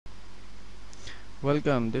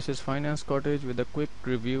Welcome, this is Finance Cottage with a quick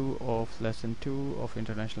review of Lesson 2 of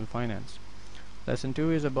International Finance. Lesson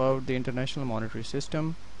 2 is about the International Monetary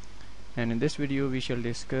System, and in this video we shall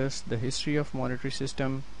discuss the history of monetary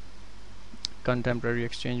system, contemporary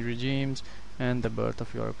exchange regimes, and the birth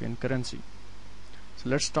of European currency. So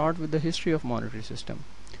let's start with the history of monetary system.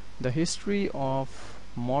 The history of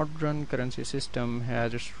modern currency system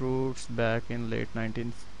has its roots back in late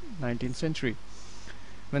 19th century,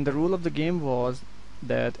 when the rule of the game was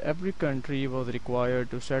that every country was required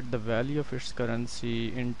to set the value of its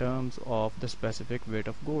currency in terms of the specific weight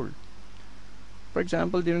of gold. For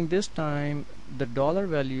example, during this time, the dollar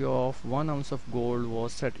value of 1 ounce of gold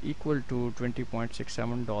was set equal to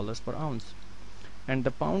 $20.67 per ounce, and the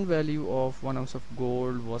pound value of 1 ounce of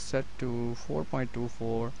gold was set to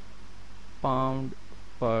 4.24 pound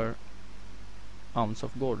per ounce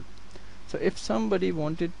of gold. So if somebody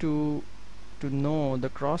wanted to know the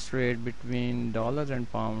cross rate between dollars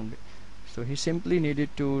and pound, so he simply needed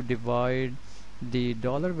to divide the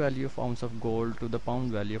dollar value of ounce of gold to the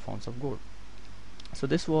pound value of ounce of gold. So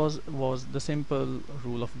this was the simple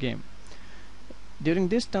rule of game. During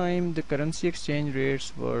this time, the currency exchange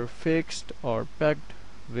rates were fixed or pegged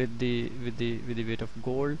with the weight of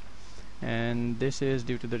gold, and this is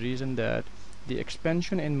due to the reason that the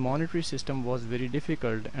expansion in monetary system was very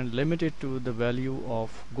difficult and limited to the value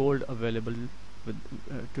of gold available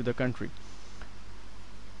to the country.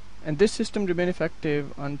 And this system remained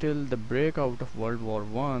effective until the breakout of World War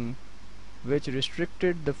I, which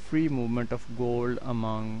restricted the free movement of gold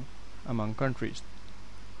among countries.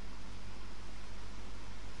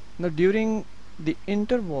 Now, during the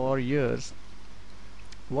interwar years,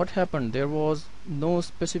 what happened? There was no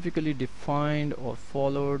specifically defined or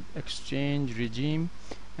followed exchange regime,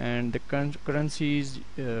 and the currencies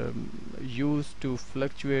used to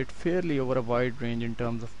fluctuate fairly over a wide range in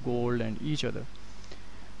terms of gold and each other.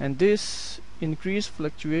 And this increased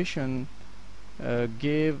fluctuation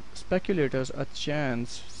gave speculators a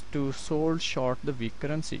chance to sold short the weak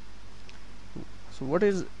currency. So what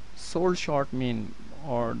is sold short mean,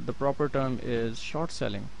 or the proper term is short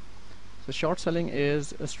selling. So short selling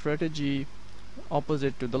is a strategy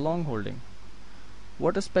opposite to the long holding.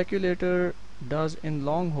 What a speculator does in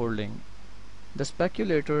long holding: the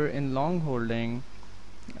speculator in long holding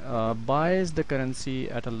buys the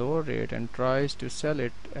currency at a lower rate and tries to sell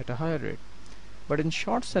it at a higher rate. But in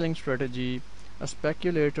short selling strategy, a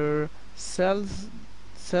speculator sells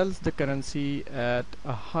the currency at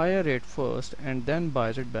a higher rate first and then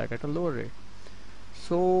buys it back at a lower rate.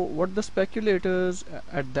 So what the speculators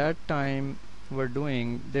at that time were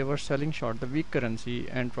doing, they were selling short the weak currency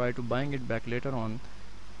and try to buying it back later on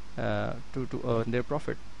to earn their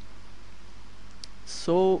profit.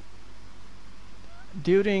 So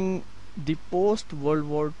during the post World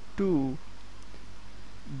War II,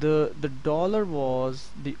 the dollar was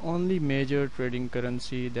the only major trading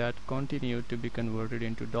currency that continued to be converted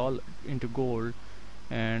into gold,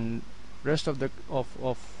 and rest of the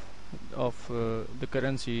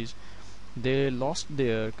currencies, they lost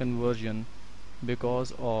their conversion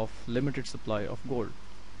because of limited supply of gold.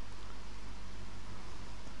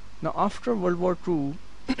 Now after World War II,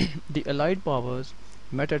 the Allied powers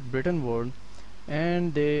met at Bretton Woods,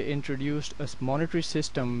 and they introduced a monetary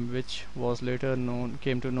system which was later known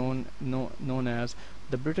as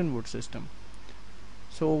the Bretton Woods system.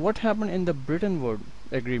 So what happened in the Bretton Woods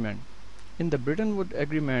agreement? In the Bretton Woods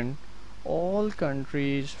agreement, all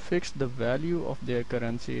countries fixed the value of their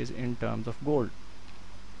currencies in terms of gold,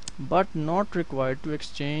 but not required to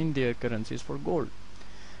exchange their currencies for gold.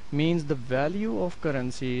 Means the value of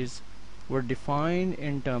currencies were defined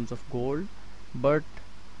in terms of gold, but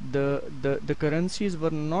the currencies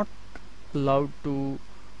were not allowed to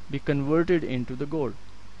be converted into the gold.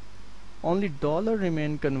 Only dollar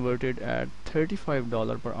remained converted at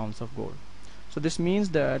 $35 per ounce of gold. So this means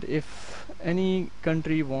that if any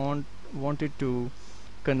country wanted to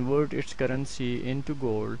convert its currency into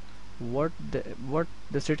gold, what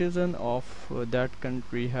the citizen of that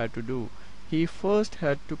country had to do, he first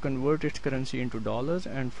had to convert its currency into dollars,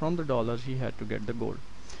 and from the dollars he had to get the gold.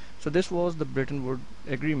 So this was the Bretton Woods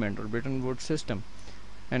agreement or Bretton Woods system,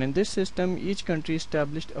 and in this system each country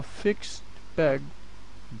established a fixed peg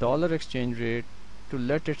dollar exchange rate to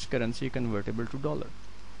let its currency convertible to dollar.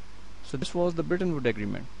 So this was the Bretton Woods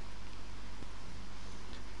agreement.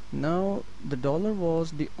 Now the dollar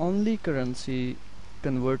was the only currency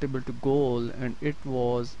convertible to gold, and it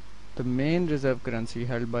was the main reserve currency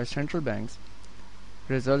held by central banks,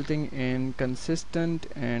 resulting in consistent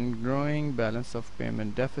and growing balance of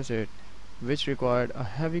payment deficit, which required a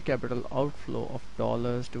heavy capital outflow of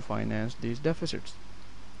dollars to finance these deficits.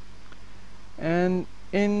 And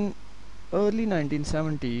in early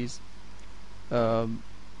 1970s, uh,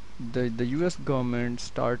 the US government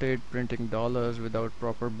started printing dollars without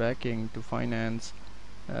proper backing to finance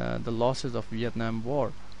the losses of Vietnam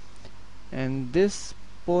War, and this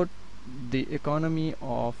put the economy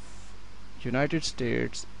of United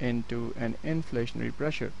States into an inflationary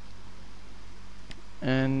pressure.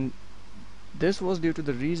 And this was due to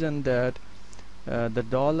the reason that the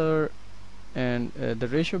dollar and the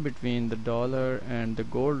ratio between the dollar and the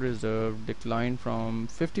gold reserve declined from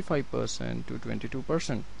 55% to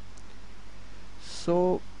 22%.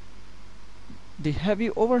 So the heavy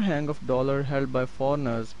overhang of dollar held by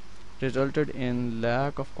foreigners resulted in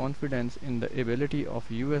lack of confidence in the ability of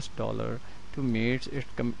US dollar to meet its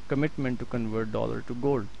commitment to convert dollar to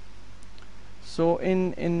gold. So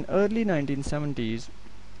in early 1970s,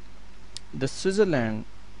 the Switzerland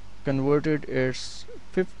converted its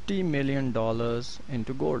 $50 million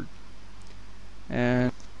into gold.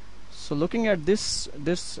 And so looking at this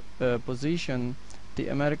position, the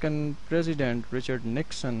American President Richard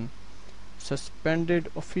Nixon suspended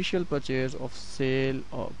official purchase or sale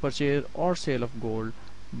of gold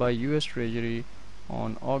by US Treasury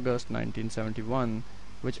on August 1971,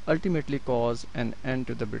 which ultimately caused an end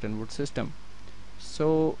to the Bretton Woods system.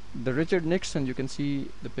 So the Richard Nixon, you can see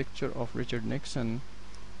the picture of Richard Nixon,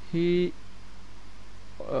 he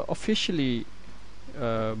officially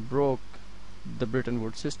broke the Bretton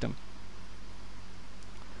Woods system.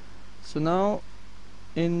 So now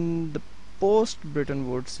in the post-Bretton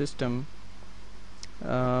Woods system,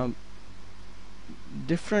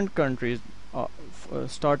 different countries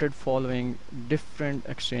started following different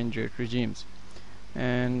exchange rate regimes,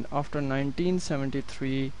 and after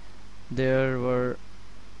 1973 there were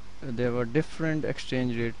different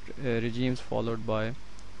exchange rate regimes followed by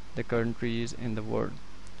the countries in the world.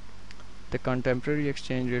 The contemporary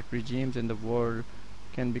exchange rate regimes in the world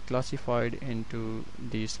can be classified into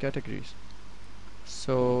these categories.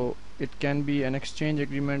 So it can be an exchange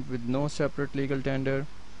agreement with no separate legal tender,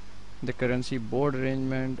 the currency board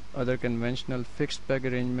arrangement, other conventional fixed peg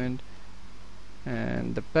arrangement,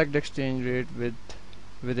 and the pegged exchange rate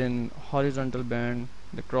within horizontal band,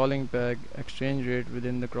 the crawling peg, exchange rate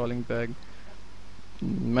within the crawling peg,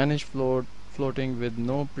 managed floating with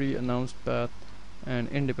no pre-announced path, and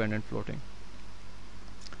independent floating.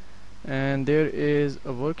 And there is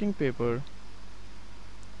a working paper.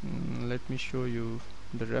 Let me show you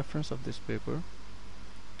the reference of this paper.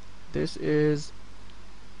 This is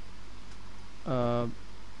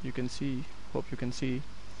you can see, hope you can see,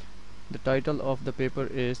 the title of the paper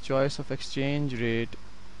is Choice of Exchange Rate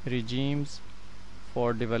Regimes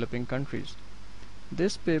for Developing Countries.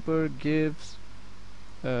 This paper gives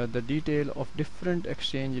the detail of different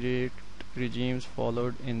exchange rate regimes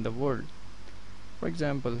followed in the world. For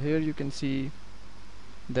example, here you can see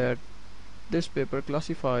that this paper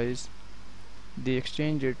classifies the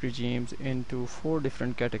exchange rate regimes into 4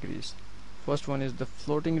 different categories. First one is the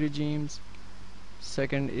floating regimes,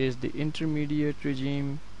 second is the intermediate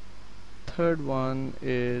regime, third one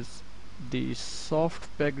is the soft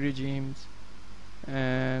peg regimes,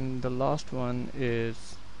 and the last one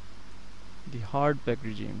is the hard peg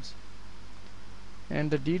regimes. And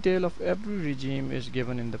the detail of every regime is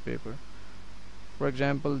given in the paper. For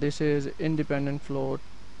example, this is independent float.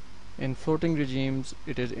 In floating regimes,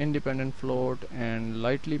 it is independent float and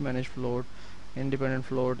lightly managed float. Independent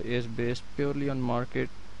float is based purely on market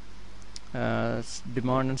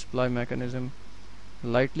demand and supply mechanism.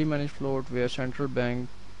 Lightly managed float, where central bank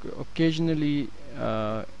occasionally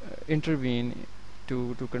intervene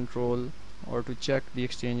to control or to check the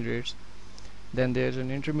exchange rates. Then there is an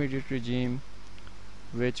intermediate regime,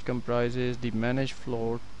 which comprises the managed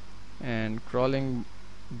float and crawling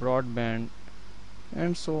broadband,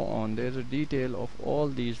 and so on. There is a detail of all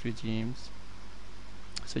these regimes,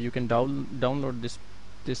 so you can download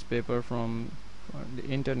this paper from the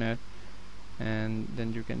internet, and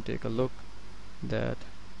then you can take a look that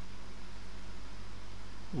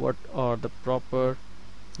what are the proper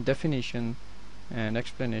definition and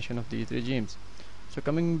explanation of these regimes. So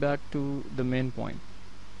coming back to the main point,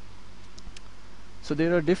 so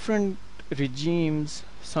there are different regimes.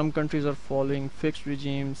 Some countries are following fixed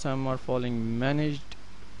regime, some are following managed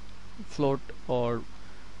float, or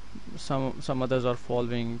some others are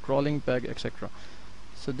following crawling peg, etc.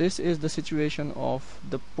 So this is the situation of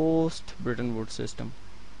the post Bretton Woods system.